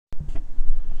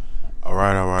All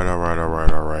right.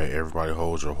 Everybody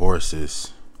hold your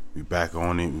horses. We back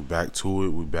on it. We back to it.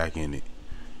 We back in it.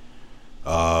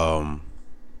 Um,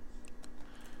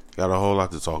 got a whole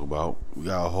lot to talk about. We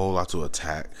got a whole lot to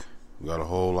attack. We got a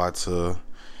whole lot to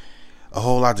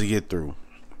get through,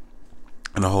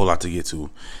 and a whole lot to get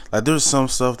to. Like, there's some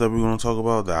stuff that we're gonna talk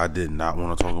about that I did not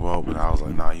want to talk about, but I was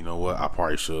like, nah, you know what? I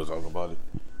probably should talk about it.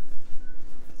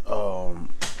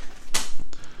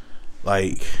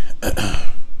 Like.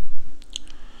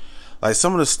 Like,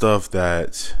 some of the stuff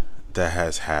that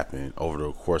has happened over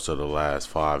the course of the last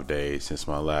 5 days since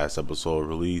my last episode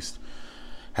released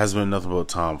has been nothing but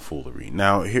tomfoolery.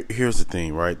 Now, here's the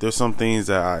thing, right? There's some things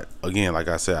that like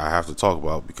I said, I have to talk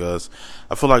about because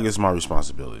I feel like it's my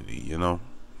responsibility, you know?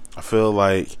 I feel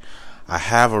like I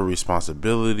have a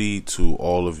responsibility to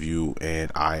all of you,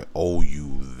 and I owe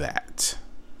you that.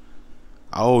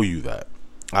 I owe you that.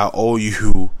 I owe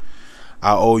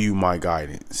you my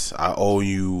guidance. I owe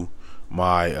you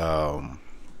my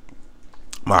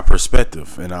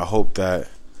perspective, and I hope that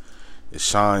it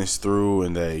shines through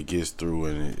and that it gets through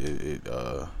and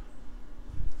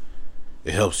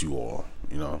it helps you all,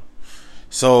 you know.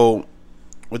 So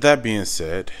with that being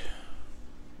said,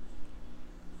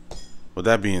 we're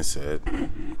going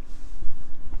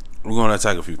to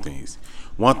attack a few things.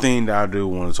 One thing that I do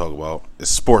want to talk about is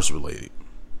sports related.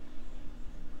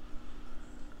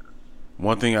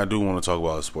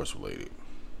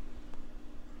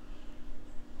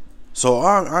 So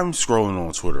I'm scrolling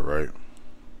on Twitter, right?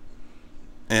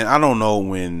 And I don't know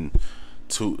when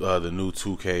the new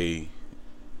 2K,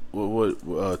 what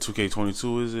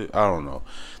 2K22 is it? I don't know.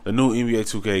 The new NBA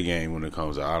 2K game, when it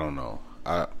comes out, I don't know.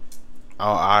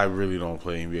 I really don't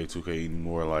play NBA 2K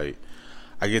anymore. Like,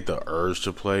 I get the urge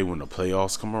to play when the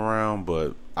playoffs come around,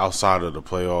 but outside of the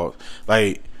playoffs,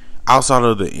 like outside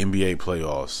of the NBA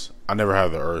playoffs, I never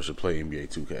have the urge to play NBA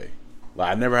 2K.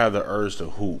 Like, I never have the urge to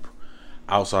hoop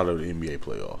outside of the NBA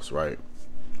playoffs, right?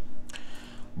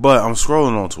 But I'm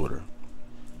scrolling on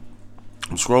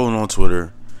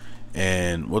Twitter,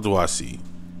 and what do I see?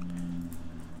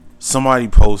 Somebody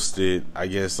posted, I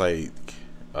guess, like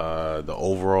the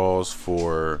overalls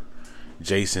for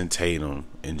Jason Tatum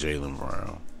and Jaylen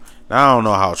Brown. Now, I don't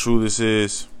know how true this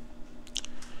is,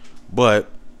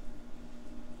 but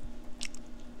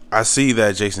I see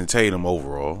that Jason Tatum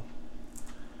overall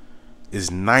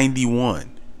is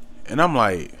 91. And I'm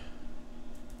like,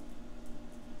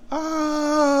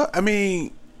 I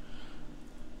mean,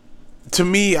 to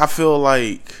me, I feel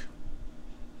like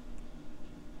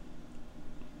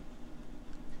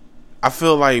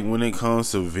when it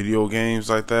comes to video games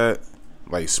like that,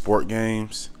 like sport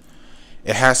games,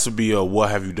 it has to be a what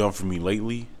have you done for me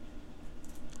lately?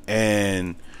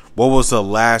 And what was the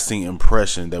lasting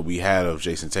impression that we had of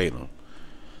Jason Tatum?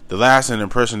 The lasting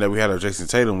impression that we had of Jason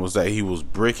Tatum was that he was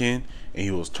bricking and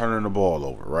he was turning the ball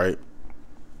over, right?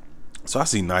 So I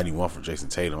see 91 for Jason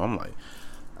Tatum. I'm like,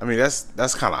 I mean,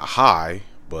 that's kind of high,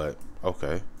 but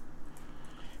okay.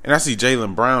 And I see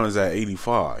Jaylen Brown is at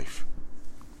 85.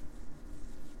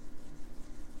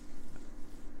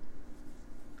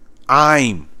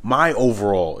 My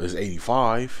overall is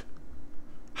 85.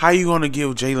 How you gonna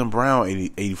give Jaylen Brown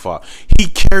 85? He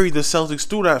carried the Celtics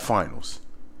through that finals.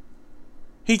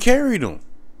 He carried them.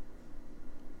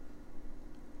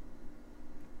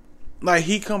 Like,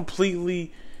 he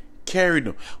completely carried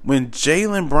them. When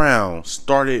Jaylen Brown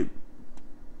started,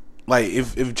 like,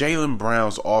 if Jaylen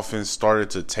Brown's offense started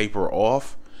to taper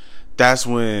off, that's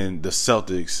when the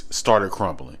Celtics started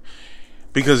crumbling.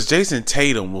 Because Jason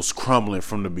Tatum was crumbling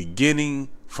from the beginning,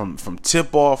 from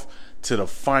tip off to the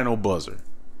final buzzer.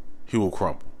 He will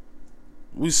crumble.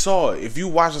 We saw it. If you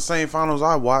watch the same finals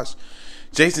I watched,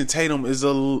 Jason Tatum is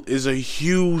a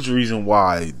huge reason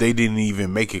why they didn't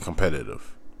even make it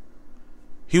competitive.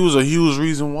 He was a huge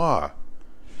reason why.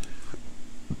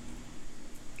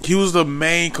 He was the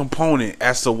main component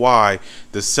as to why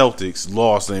the Celtics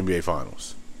lost the NBA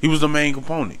Finals. He was the main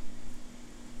component.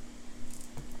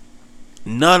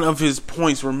 None of his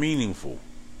points were meaningful.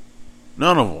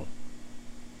 None of them.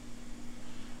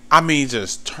 I mean,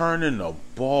 just turning the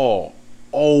ball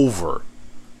over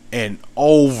and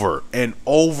over and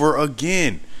over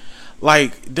again.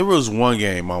 Like, there was one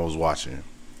game I was watching,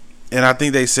 and I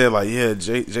think they said, like, yeah,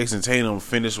 Jason Tatum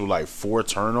finished with like 4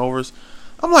 turnovers.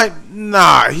 I'm like,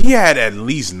 nah, he had at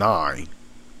least 9.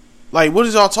 Like, what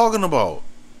is y'all talking about?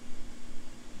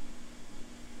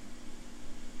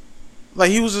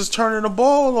 Like, he was just turning the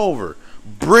ball over,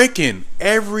 bricking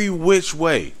every which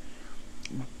way.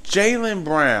 Jaylen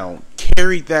Brown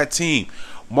carried that team.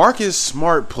 Marcus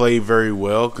Smart played very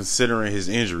well considering his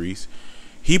injuries.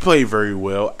 He played very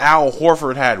well. Al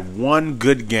Horford had one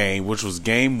good game, which was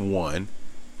game 1. And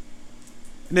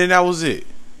then that was it.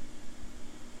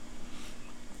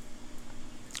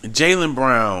 Jaylen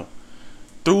Brown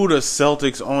threw the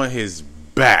Celtics on his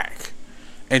back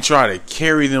and tried to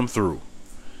carry them through.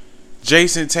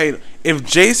 Jason Tatum. If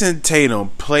Jason Tatum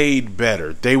played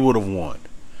better, they would have won.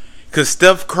 Because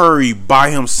Steph Curry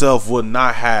by himself would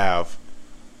not have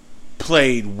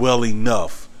played well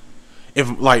enough.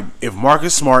 If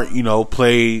Marcus Smart,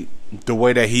 played the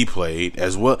way that he played,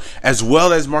 as well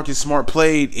as Marcus Smart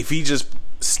played, if he just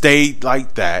stayed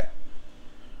like that,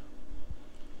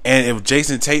 and if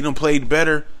Jason Tatum played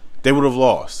better, they would have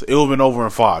lost. It would have been over in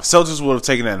 5. Celtics would have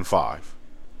taken that in 5.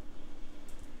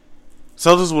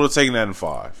 Celtics would have taken that in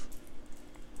 5.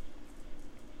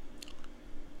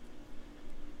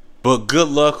 But good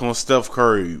luck on Steph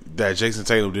Curry that Jason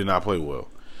Tatum did not play well.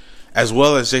 As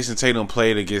well as Jason Tatum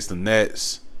played against the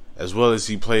Nets, as well as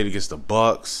he played against the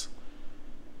Bucks.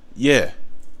 Yeah.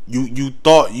 You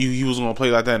thought he was going to play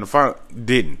like that in the final.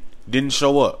 Didn't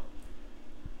show up.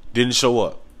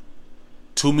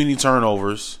 Too many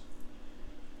turnovers.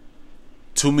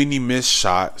 Too many missed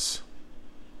shots.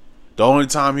 The only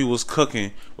time he was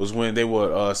cooking was when they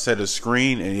would set a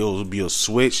screen and it would be a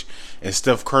switch and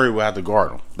Steph Curry would have to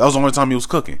guard him. That was the only time he was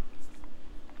cooking.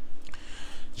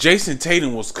 Jason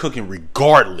Tatum was cooking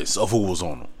regardless of who was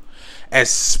on him.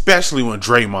 Especially when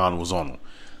Draymond was on him.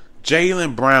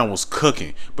 Jaylen Brown was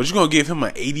cooking. But you're going to give him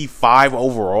an 85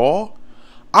 overall?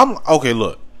 Okay,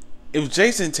 look. If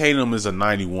Jason Tatum is a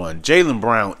 91, Jaylen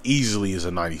Brown easily is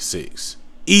a 96.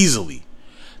 Easily.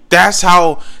 That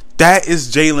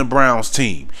is Jaylen Brown's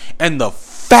team. And the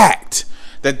fact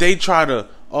that they try to,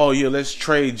 let's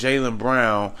trade Jaylen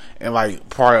Brown and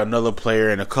probably another player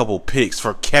and a couple picks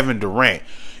for Kevin Durant.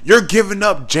 You're giving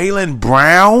up Jaylen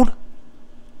Brown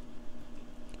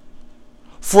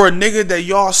for a nigga that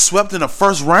y'all swept in the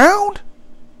first round?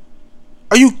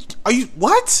 Are you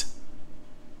what?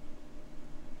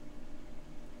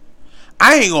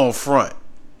 I ain't gonna front.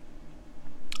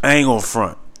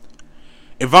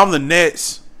 If I'm the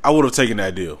Nets, I would have taken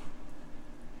that deal.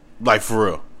 For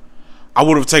real. I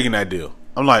would have taken that deal.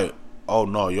 I'm like, oh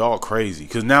no, y'all crazy.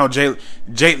 Because now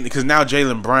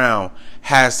Jaylen Brown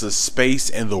has the space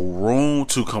and the room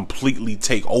to completely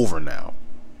take over now.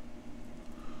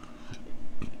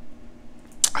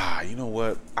 You know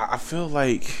what? I feel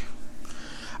like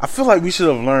we should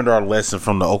have learned our lesson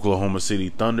from the Oklahoma City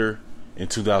Thunder in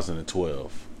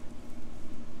 2012.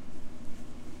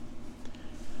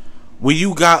 When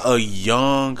you got a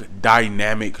young,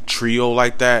 dynamic trio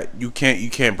like that, you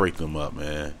can't break them up,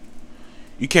 man.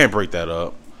 You can't break that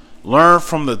up. Learn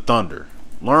from the Thunder.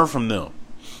 Learn from them.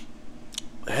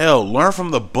 Hell, learn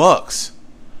from the Bucks.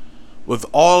 With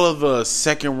all of the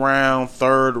second round,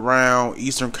 third round,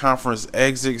 Eastern Conference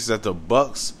exits that the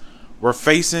Bucks were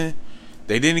facing,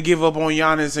 they didn't give up on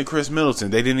Giannis and Chris Middleton.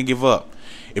 They didn't give up.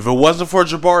 If it wasn't for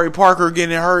Jabari Parker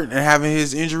getting hurt and having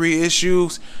his injury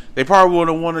issues, they probably would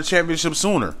have won a championship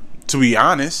sooner. To be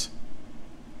honest,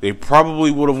 they probably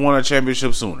would have won a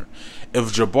championship sooner.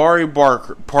 If Jabari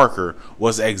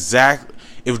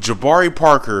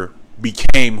Parker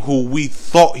became who we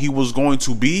thought he was going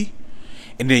to be,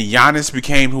 and then Giannis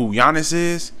became who Giannis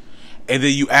is, and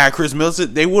then you add Chris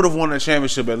Middleton, they would have won a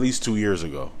championship at least 2 years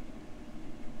ago.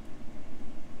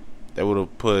 They would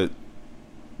have put,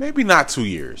 maybe not 2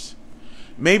 years.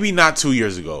 Maybe not 2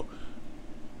 years ago.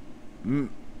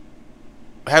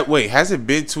 Wait, has it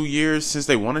been 2 years since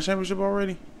they won a championship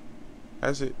already?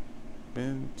 Has it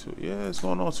been 2? Yeah, it's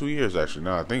going on 2 years actually,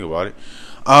 now I think about it.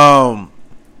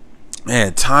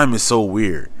 Man, time is so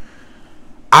weird.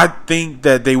 I think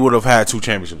that they would have had 2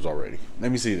 championships already.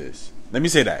 Let me see this. Let me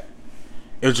say that.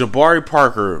 If Jabari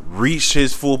Parker reached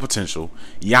his full potential,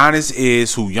 Giannis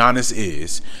is who Giannis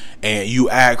is, and you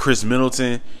add Chris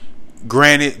Middleton,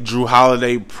 granted, Drew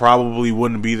Holiday probably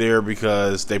wouldn't be there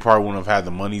because they probably wouldn't have had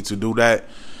the money to do that.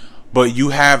 But you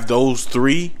have those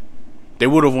 3, they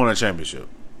would have won a championship.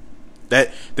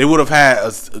 That they would have had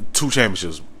 2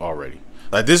 championships already.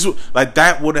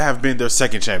 That would have been their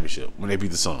second championship when they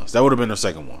beat the Suns. That would have been their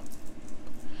second one.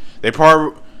 They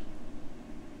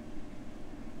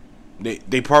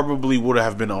probably would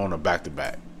have been on a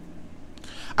back-to-back.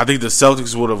 I think the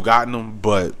Celtics would have gotten them,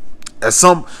 but if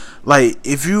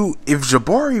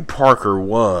Jabari Parker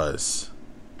was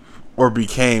or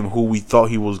became who we thought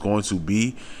he was going to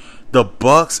be, the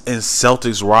Bucks and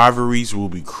Celtics rivalries will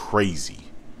be crazy.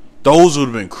 Those would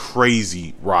have been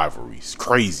crazy rivalries.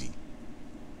 Crazy.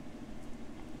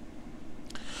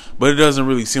 But it doesn't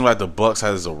really seem like the Bucks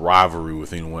has a rivalry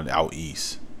with anyone out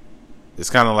east. It's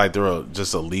kind of like they're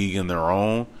just a league in their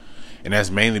own. and that's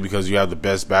mainly because you have the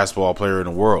best basketball player in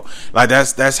the world. Like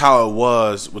that's how it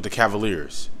was with the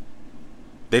Cavaliers.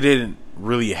 They didn't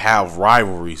really have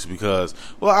rivalries because,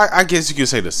 well, I guess you could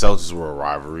say the Celtics were a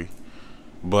rivalry,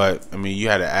 but I mean you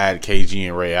had to add KG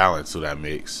and Ray Allen to that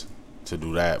mix to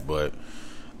do that. But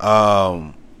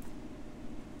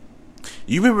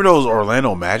you remember those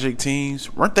Orlando Magic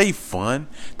teams? Weren't they fun?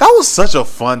 That was such a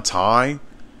fun time.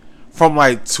 From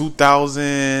like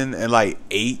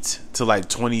 2008 to like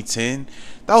 2010,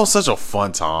 that was such a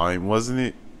fun time, wasn't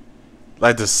it?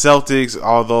 Like the Celtics,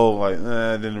 although like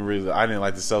I didn't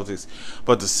like the Celtics,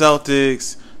 but the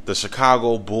Celtics, the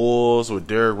Chicago Bulls with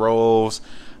Derrick Rose,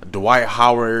 Dwight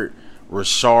Howard,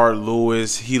 Rashard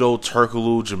Lewis, Hedo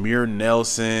Turkoglu, Jameer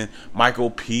Nelson,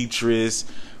 Michael Petras,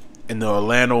 and the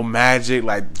Orlando Magic.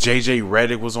 Like JJ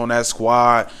Redick was on that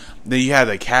squad. Then you had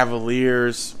the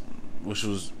Cavaliers, which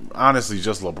was honestly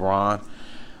just LeBron.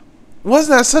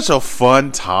 Wasn't that such a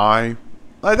fun time?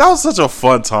 Like that was such a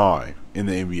fun time in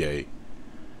the NBA.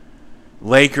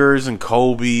 Lakers and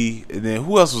Kobe, and then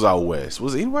who else was out west?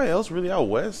 Was anybody else really out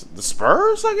west? The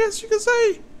Spurs, I guess you could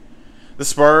say. The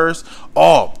Spurs.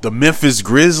 Oh, the Memphis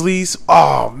Grizzlies.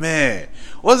 Oh man,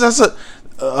 was that so?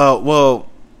 Well,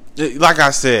 like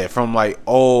I said, from like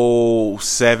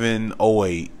 07,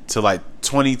 08 to like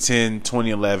 2010,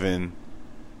 2011.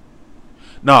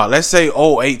 No, let's say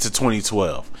 08 to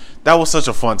 2012. That was such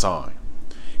a fun time.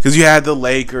 Because you had the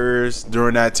Lakers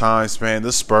during that time span,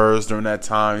 the Spurs during that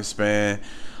time span,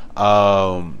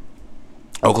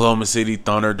 Oklahoma City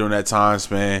Thunder during that time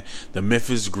span, the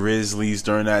Memphis Grizzlies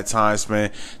during that time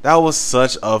span. That was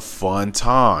such a fun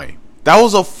time. That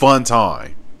was a fun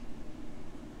time.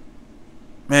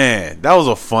 Man, that was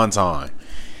a fun time.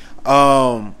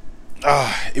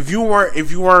 If you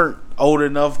weren't old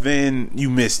enough, then you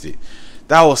missed it.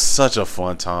 That was such a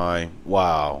fun time.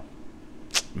 Wow.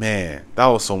 Man, that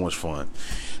was so much fun.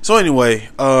 So anyway,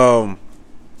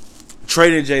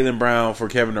 trading Jaylen Brown for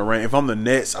Kevin Durant. If I'm the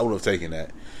Nets, I would have taken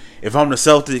that. If I'm the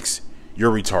Celtics, you're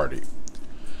retarded.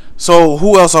 So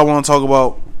who else I want to talk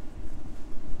about?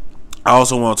 I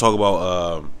also want to talk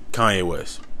about Kanye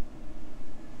West.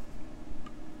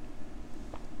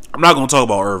 I'm not going to talk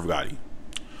about Irv Gotti.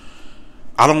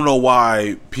 I don't know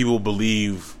why people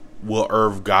believe what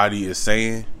Irv Gotti is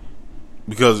saying,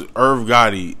 because Irv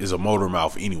Gotti is a motor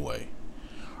mouth anyway.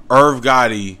 Irv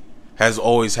Gotti has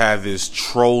always had this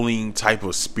trolling type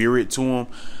of spirit to him.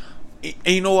 And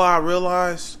you know what I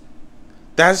realized?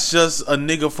 That's just a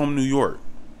nigga from New York.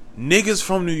 Niggas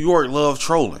from New York love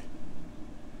trolling.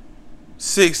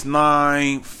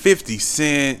 6ix9ine, 50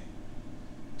 Cent.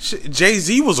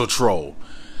 Jay-Z was a troll.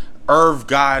 Irv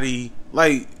Gotti.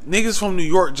 Like, niggas from New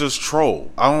York just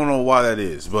troll. I don't know why that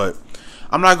is, but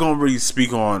I'm not going to really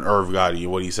speak on Irv Gotti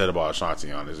and what he said about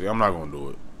Ashanti, honestly. I'm not going to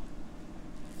do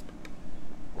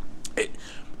it.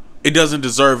 It doesn't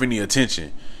deserve any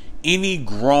attention. Any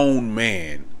grown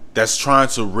man that's trying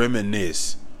to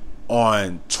reminisce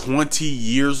on 20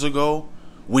 years ago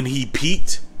when he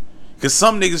peaked, because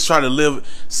some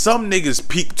niggas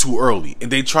peak too early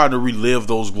and they try to relive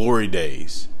those glory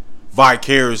days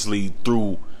vicariously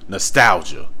through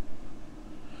nostalgia.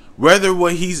 I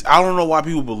don't know why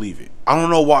people believe it. I don't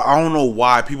know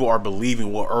why people are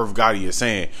believing what Irv Gotti is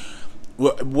saying.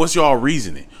 What's y'all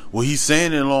reasoning? Well, he's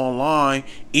saying it online.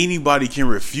 Anybody can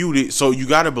refute it, so you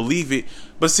gotta believe it.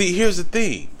 But see, here's the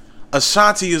thing: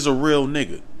 Ashanti is a real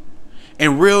nigga,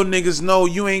 and real niggas know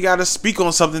you ain't gotta speak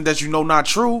on something that you know not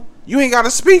true. You ain't gotta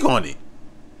speak on it.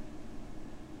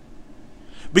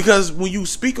 Because when you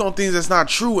speak on things that's not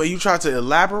true and you try to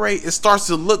elaborate, it starts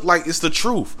to look like it's the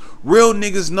truth. Real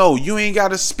niggas know you ain't got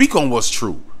to speak on what's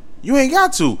true. You ain't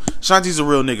got to. Shanti's a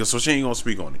real nigga, so she ain't going to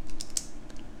speak on it.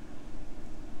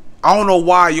 I don't know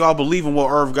why y'all believe in what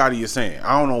Irv Gotti is saying.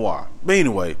 I don't know why. But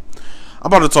anyway, I'm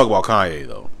about to talk about Kanye,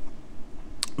 though.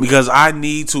 Because I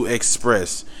need to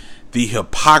express the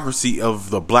hypocrisy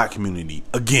of the black community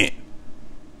again.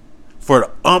 For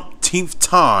the umpteenth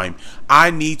time,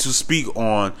 I need to speak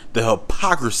on the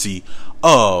hypocrisy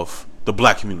of the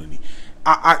black community.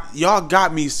 Y'all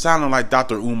got me sounding like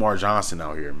Dr. Umar Johnson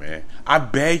out here, man. I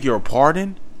beg your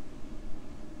pardon.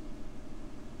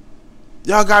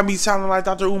 Y'all got me sounding like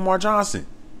Dr. Umar Johnson.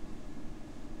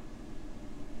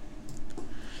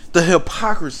 The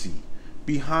hypocrisy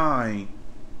behind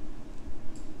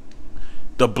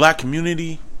the black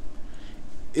community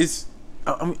is...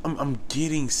 I'm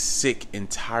getting sick and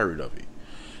tired of it.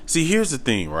 See, here's the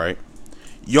thing, right?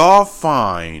 Y'all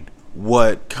find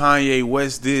what Kanye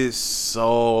West did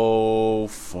so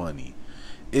funny.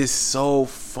 It's so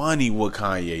funny what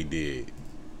Kanye did.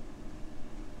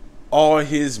 all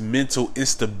his mental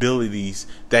instabilities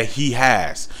that he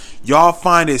has. Y'all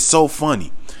find it so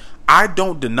funny. I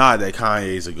don't deny that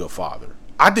Kanye is a good father.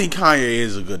 I think Kanye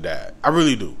is a good dad. I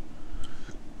really do.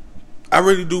 I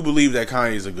really do believe that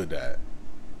Kanye is a good dad.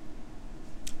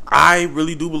 I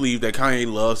really do believe that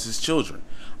Kanye loves his children.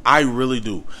 I really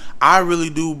do. I really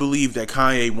do believe that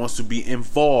Kanye wants to be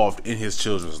involved in his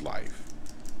children's life.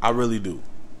 I really do.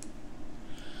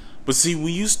 But see,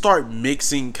 when you start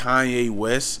mixing Kanye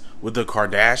West with the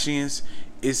Kardashians,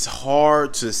 it's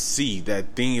hard to see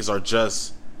that things are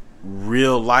just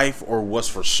real life or what's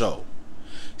for show.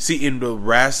 See, in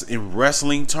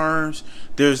wrestling terms,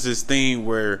 there's this thing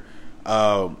where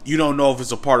you don't know if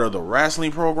it's a part of the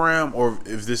wrestling program or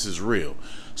if this is real.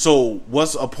 So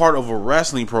what's a part of a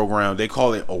wrestling program, they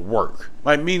call it a work.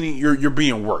 Like, meaning you're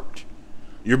being worked.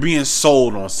 You're being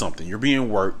sold on something. You're being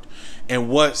worked. And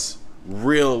what's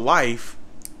real life,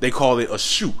 they call it a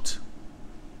shoot.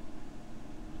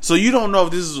 So you don't know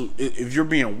if you're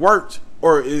being worked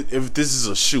or if this is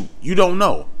a shoot. You don't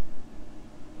know.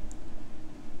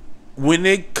 When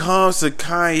it comes to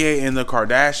Kanye and the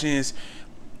Kardashians,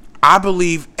 I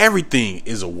believe everything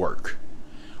is a work.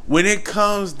 When it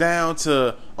comes down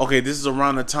to, okay, this is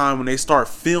around the time when they start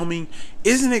filming,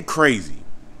 isn't it crazy?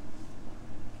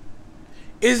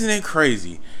 Isn't it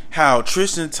crazy how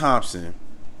Tristan Thompson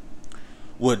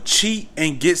would cheat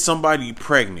and get somebody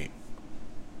pregnant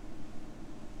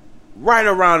right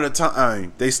around the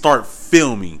time they start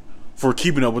filming for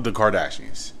Keeping Up with the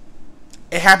Kardashians?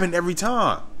 It happened every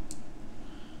time.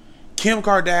 Kim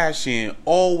Kardashian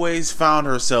always found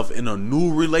herself in a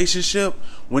new relationship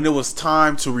when it was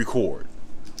time to record,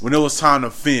 when it was time to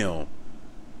film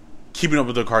Keeping Up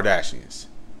with the Kardashians.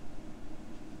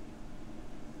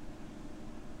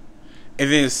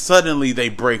 And then suddenly they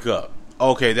break up.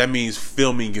 Okay, that means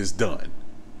filming is done.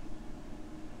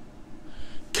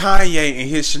 Kanye and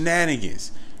his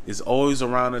shenanigans is always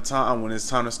around the time when it's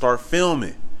time to start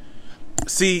filming.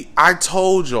 See, I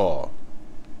told y'all,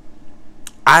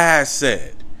 I had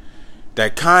said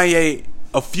that Kanye,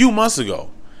 a few months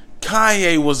ago,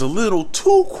 Kanye was a little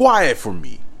too quiet for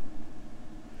me.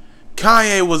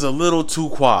 Kanye was a little too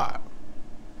quiet.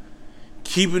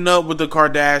 Keeping Up with the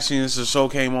Kardashians, the show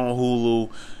came on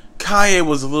Hulu. Kanye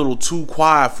was a little too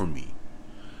quiet for me.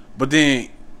 But then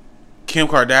Kim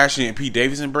Kardashian and Pete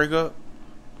Davidson break up.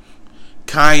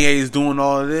 Kanye is doing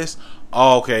all of this.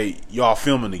 Oh, okay, y'all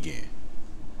filming again.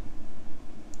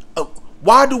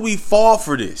 Why do we fall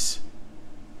for this?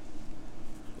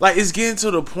 Like, it's getting to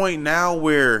the point now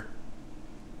where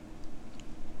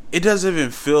it doesn't even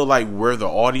feel like we're the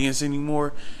audience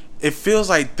anymore. It feels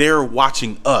like they're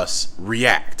watching us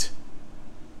react.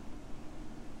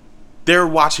 They're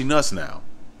watching us now.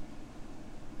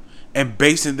 And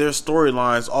basing their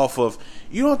storylines off of,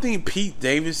 you don't think Pete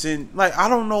Davidson, like, I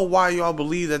don't know why y'all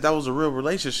believe that was a real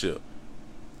relationship.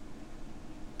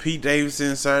 Pete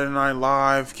Davidson, Saturday Night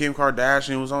Live, Kim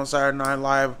Kardashian was on Saturday Night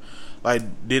Live,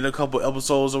 like, did a couple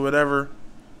episodes or whatever.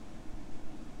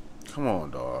 Come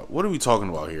on, dog. What are we talking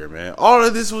about here, man? All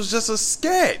of this was just a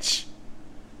sketch.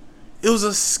 It was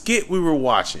a skit we were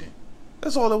watching.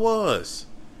 That's all it was.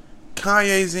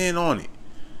 Kanye's in on it.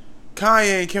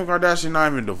 Kanye and Kim Kardashian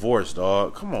not even divorced,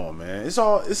 dog. Come on, man. It's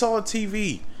all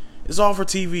TV. It's all for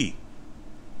TV.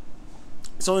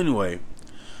 So anyway,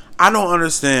 I don't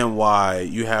understand why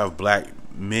you have black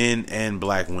men and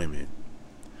black women.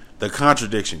 The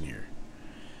contradiction here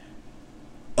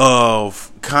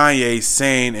of Kanye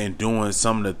saying and doing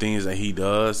some of the things that he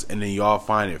does, and then y'all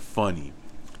find it funny.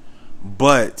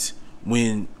 But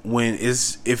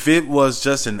if it was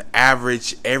just an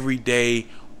average, everyday,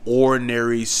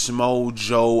 ordinary, Smo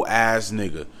Joe ass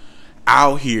nigga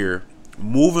out here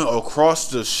moving across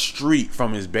the street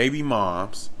from his baby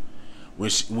mom's,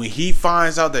 when he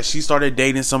finds out that she started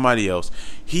dating somebody else,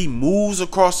 he moves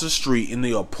across the street in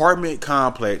the apartment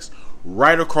complex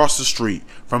right across the street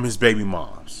from his baby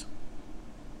mom's,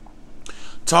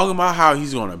 talking about how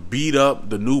he's gonna beat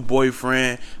up the new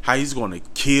boyfriend, how he's gonna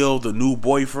kill the new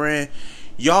boyfriend.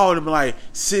 Y'all would be like,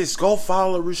 sis, go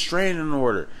file a restraining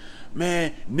order.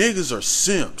 Man, niggas are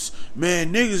simps.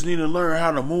 Man, niggas need to learn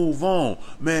how to move on.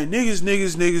 Man,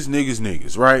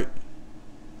 niggas, right?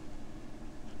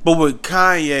 But with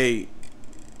Kanye,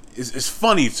 it's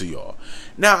funny to y'all.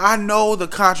 Now, I know the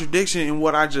contradiction in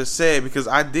what I just said, because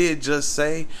I did just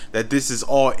say that this is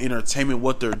all entertainment,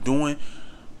 what they're doing.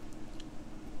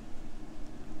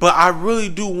 But I really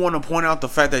do want to point out the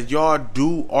fact that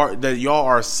y'all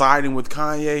are siding with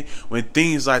Kanye when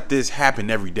things like this happen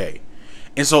every day.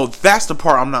 And so that's the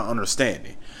part I'm not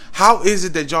understanding. How is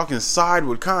it that y'all can side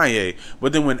with Kanye,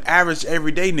 but then when average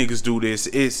everyday niggas do this,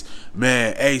 it's,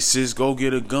 man, hey sis, go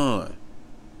get a gun.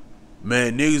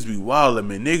 Man, niggas be wildin',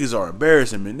 man, niggas are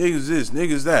embarrassing, man, niggas this,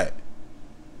 niggas that.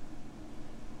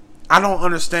 I don't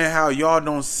understand how y'all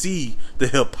don't see the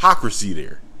hypocrisy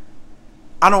there.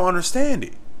 I don't understand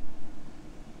it.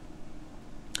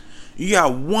 You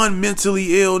got one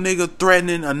mentally ill nigga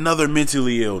threatening another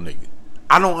mentally ill nigga.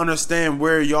 I don't understand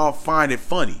where y'all find it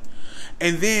funny.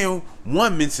 And then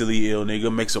one mentally ill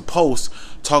nigga makes a post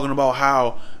talking about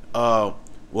how,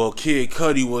 Kid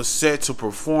Cudi was set to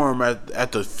perform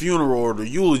at the funeral or the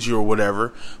eulogy or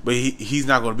whatever, but he's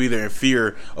not going to be there in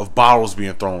fear of bottles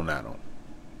being thrown at him.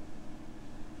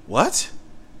 What?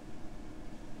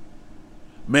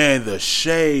 Man, the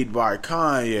shade by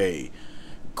Kanye.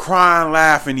 Crying,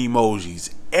 laughing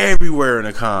emojis everywhere in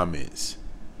the comments.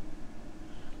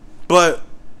 But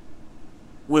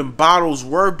when bottles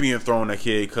were being thrown at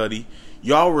Kid Cudi,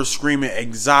 y'all were screaming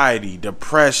anxiety,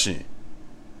 depression.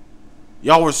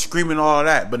 Y'all were screaming all of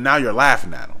that, but now you're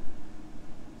laughing at him.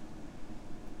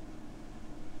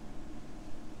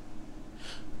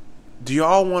 Do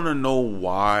y'all want to know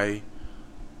why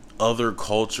other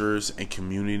cultures and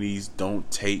communities don't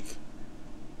take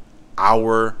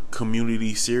our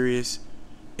community serious?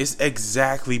 It's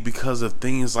exactly because of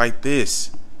things like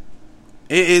this.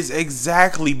 It is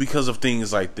exactly because of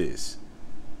things like this.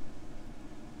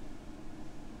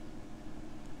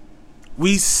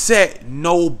 We set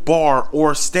no bar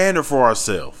or standard for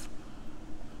ourselves.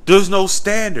 There's no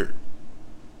standard.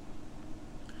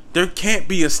 There can't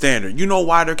be a standard. You know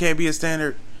why there can't be a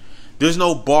standard? There's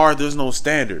no bar, there's no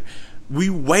standard. We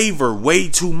waver way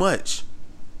too much.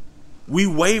 We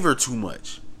waver too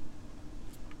much.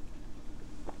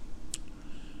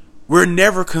 We're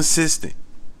never consistent.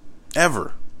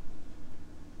 Ever.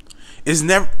 It's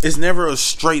never a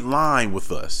straight line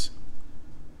with us.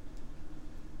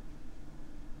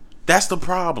 That's the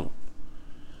problem.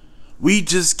 We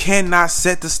just cannot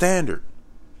set the standard.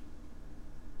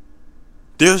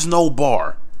 There's no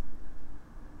bar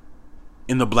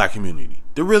in the black community.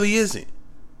 There really isn't.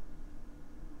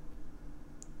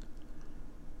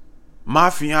 My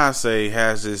fiance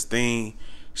has this thing.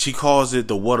 She calls it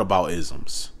the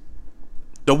whataboutisms.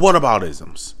 The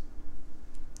whataboutisms.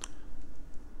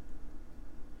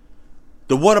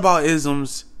 The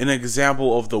whataboutisms, an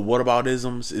example of the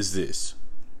whataboutisms is this.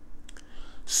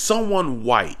 Someone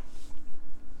white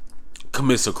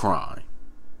commits a crime.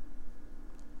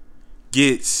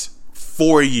 Gets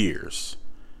 4 years.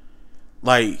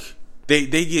 Like, they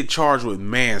get charged with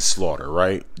manslaughter,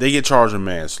 right? They get charged with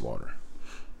manslaughter.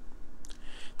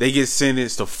 They get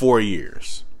sentenced to 4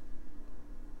 years.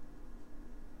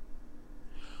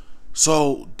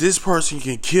 So this person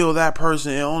can kill that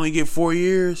person and only get 4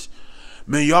 years?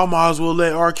 Man, y'all might as well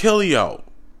let R. Kelly out.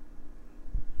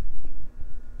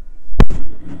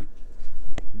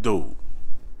 Dude.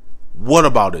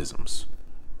 Whataboutisms.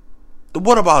 The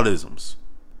whataboutisms.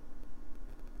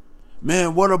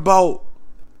 Man, what about,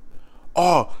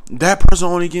 oh, that person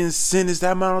only getting sentenced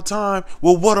that amount of time?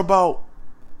 Well, what about,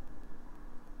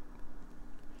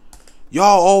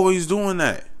 y'all always doing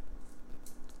that.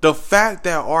 The fact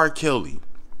that R. Kelly,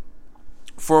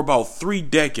 for about 3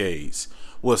 decades,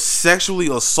 was sexually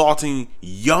assaulting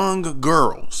young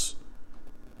girls,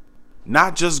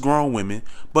 not just grown women,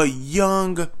 but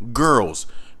young girls,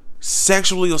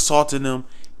 sexually assaulting them,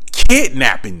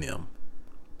 kidnapping them,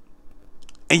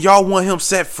 and y'all want him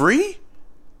set free?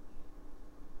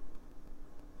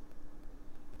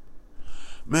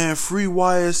 Man, free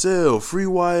YSL, free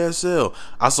YSL.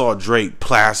 I saw Drake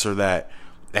plaster that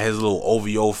at his little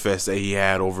OVO fest that he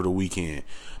had over the weekend.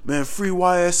 Man, free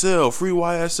YSL, free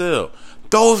YSL.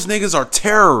 Those niggas are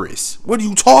terrorists. What are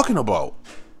you talking about?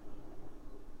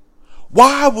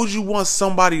 Why would you want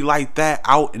somebody like that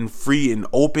out and free and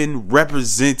open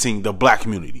representing the black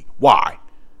community? Why?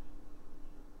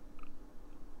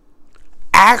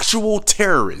 Actual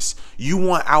terrorists you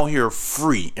want out here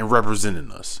free and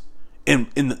representing us in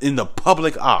the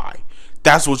public eye.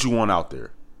 That's what you want out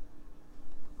there.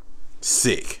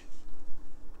 Sick.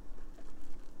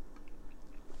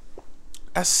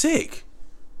 That's sick.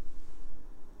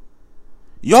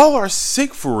 Y'all are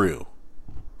sick for real.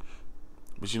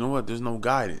 But you know what? There's no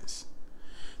guidance.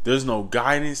 There's no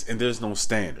guidance and there's no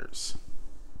standards.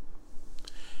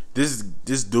 This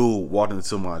dude walked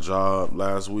into my job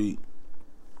last week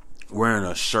wearing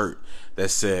a shirt that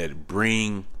said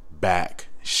 "Bring back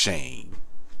shame,"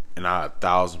 and I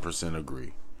 1,000%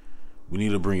 agree. We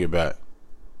need to bring it back.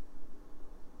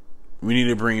 We need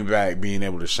to bring back being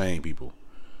able to shame people.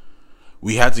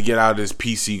 We have to get out of this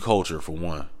PC culture for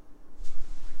one.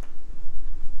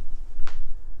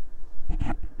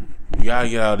 We gotta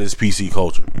get out of this PC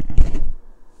culture.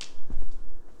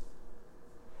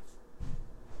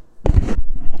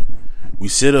 We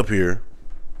sit up here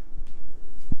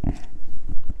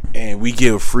and we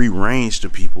give free range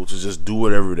to people to just do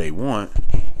whatever they want.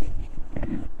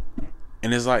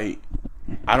 And it's like,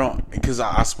 because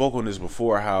I spoke on this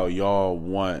before, how y'all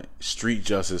want street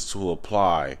justice to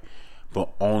apply, but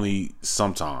only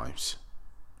sometimes.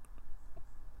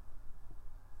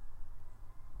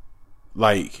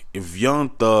 Like, if Young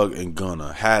Thug and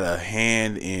Gunna had a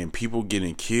hand in people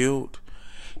getting killed,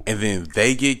 and then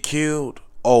they get killed,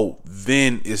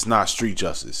 then it's not street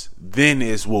justice. Then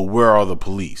it's, well, where are the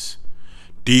police?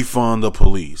 Defund the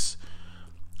police.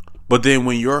 But then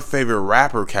when your favorite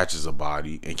rapper catches a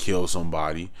body and kills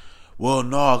somebody, well,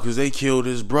 no, because they killed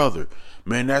his brother.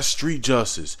 Man, that's street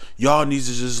justice. Y'all need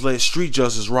to just let street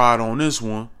justice ride on this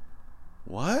one.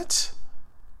 What?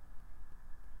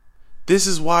 This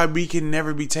is why we can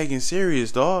never be taken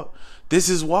serious, dog. This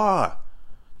is why.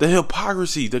 The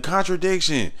hypocrisy, the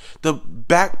contradiction, the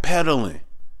backpedaling.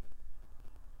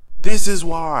 This is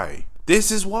why.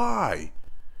 This is why.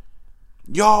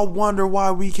 Y'all wonder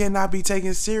why we cannot be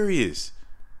taken serious.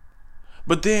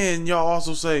 But then y'all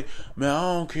also say, man, I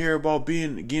don't care about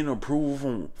getting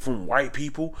approval from white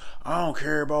people. I don't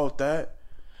care about that.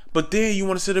 But then you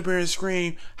want to sit up here and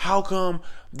scream, how come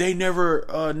they never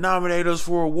nominate us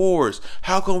for awards?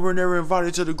 How come we're never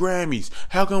invited to the Grammys?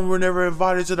 How come we're never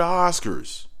invited to the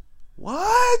Oscars?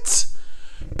 What?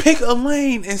 Pick a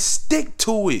lane and stick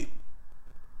to it.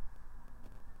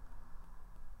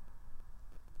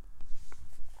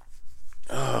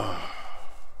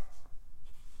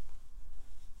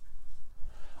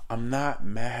 I'm not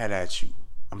mad at you.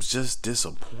 I'm just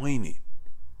disappointed.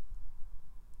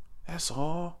 That's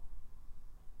all.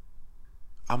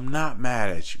 I'm not mad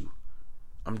at you.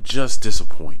 I'm just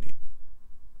disappointed.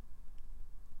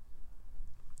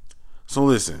 So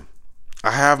listen,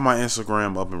 I have my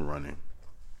Instagram up and running.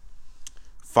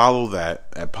 Follow that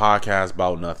at Podcast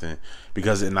About Nothing,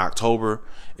 because in October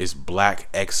is Black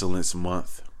Excellence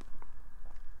Month.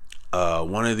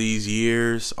 One of these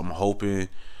years, I'm hoping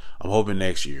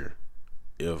next year,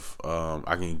 if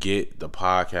I can get the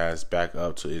podcast back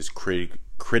up to its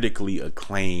critically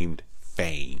acclaimed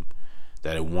fame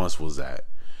that it once was at.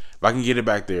 If I can get it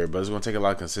back there, but it's going to take a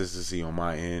lot of consistency on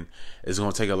my end. It's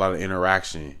going to take a lot of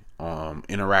interacting on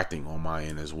my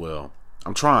end as well.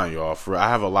 I'm trying, y'all. I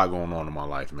have a lot going on in my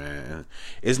life, man. And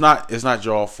it's not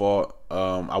y'all fault.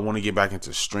 I want to get back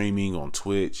into streaming on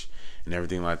Twitch and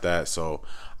everything like that. So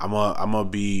I'm gonna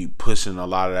be pushing a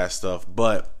lot of that stuff,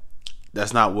 but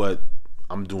that's not what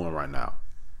I'm doing right now.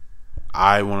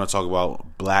 I want to talk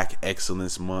about Black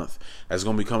Excellence Month. That's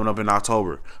going to be coming up in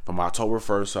October, from October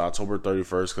 1st to October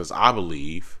 31st, because I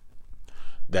believe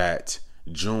that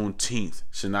Juneteenth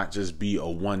should not just be a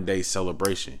one-day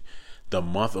celebration. The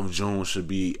month of June should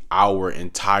be our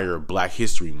entire Black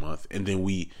History Month, and then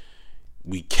we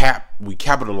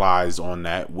capitalize on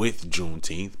that with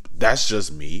Juneteenth. That's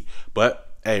just me,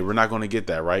 but hey, we're not going to get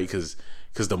that right, because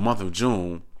the month of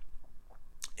June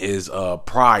is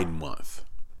Pride Month.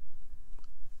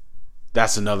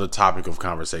 That's another topic of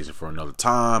conversation for another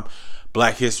time.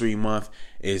 Black History Month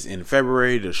is in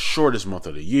February, the shortest month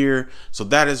of the year. So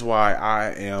that is why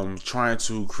I am trying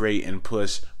to create and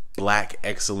push Black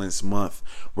Excellence Month,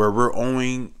 where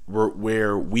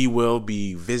where we will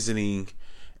be visiting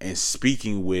and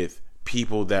speaking with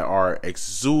people that are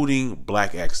exuding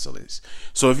Black excellence.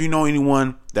 So if you know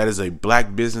anyone that is a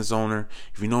Black business owner,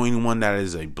 if you know anyone that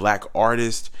is a Black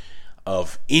artist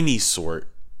of any sort,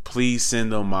 please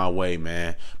send them my way,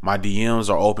 man. My DMs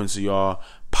are open to y'all.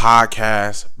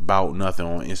 Podcast About Nothing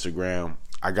on Instagram.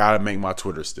 I gotta make my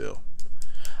Twitter still.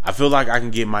 I feel like I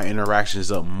can get my interactions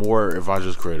up more if I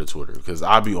just create a Twitter, because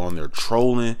I'll be on there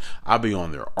trolling, I'll be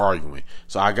on there arguing.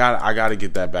 So I gotta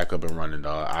get that back up and running,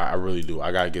 dog. I really do.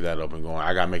 I gotta get that up and going.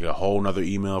 I gotta make a whole nother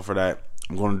email for that.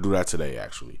 I'm gonna do that today,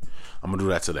 actually. I'm gonna do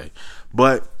that today.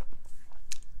 But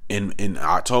in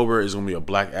October is gonna be a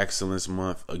Black Excellence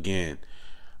Month again.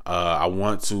 I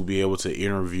want to be able to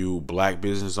interview Black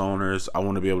business owners. I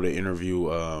want to be able to interview,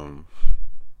 and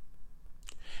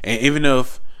even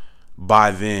if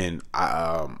by then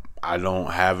I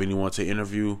don't have anyone to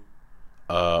interview,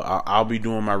 I'll be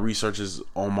doing my researches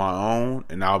on my own,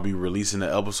 and I'll be releasing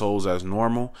the episodes as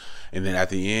normal. And then at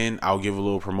the end, I'll give a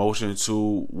little promotion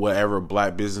to whatever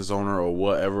Black business owner or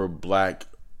whatever Black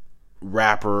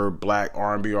rapper, Black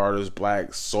R&B artist,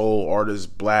 Black soul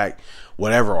artist, Black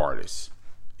whatever artist.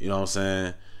 You know what I'm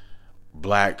saying?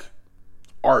 Black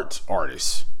art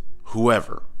artists,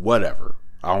 whoever, whatever.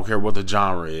 I don't care what the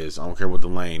genre is. I don't care what the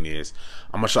lane is.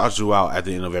 I'm going to shout you out at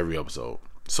the end of every episode.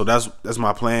 So that's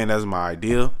my plan. That's my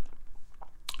idea.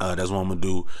 That's what I'm gonna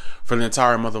do for the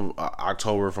entire month of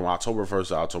October, from October 1st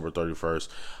to October 31st.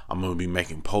 I'm gonna be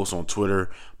making posts on Twitter,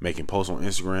 making posts on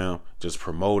Instagram, just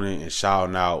promoting and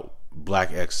shouting out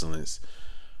Black excellence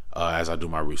as I do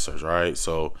my research. All right.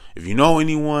 So if you know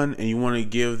anyone and you want to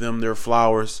give them their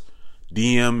flowers,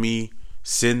 DM me,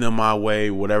 send them my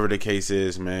way, whatever the case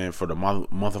is, man. For the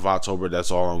month of October, that's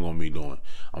all I'm gonna be doing.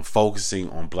 I'm focusing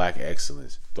on Black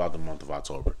excellence throughout the month of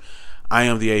October. I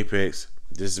am the Apex.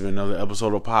 This has been another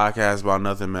episode of Podcast About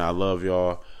Nothing, man. I love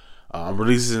y'all. I'm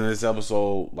releasing this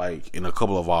episode like in a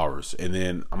couple of hours, and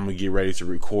then I'm gonna get ready to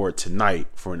record tonight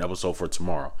for an episode for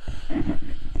tomorrow.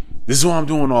 This is what I'm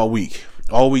doing all week.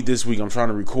 All week this week, I'm trying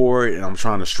to record and I'm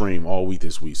trying to stream all week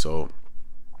this week. So,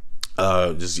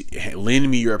 just lend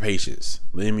me your patience.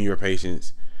 Lend me your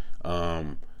patience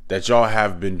that y'all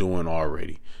have been doing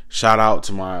already. Shout out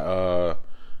to my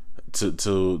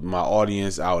to my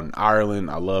audience out in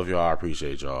Ireland. I love y'all. I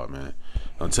appreciate y'all, man.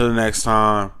 Until the next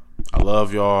time, I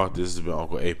love y'all. This has been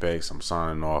Uncle Apex. I'm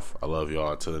signing off. I love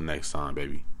y'all. Until the next time,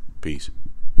 baby. Peace.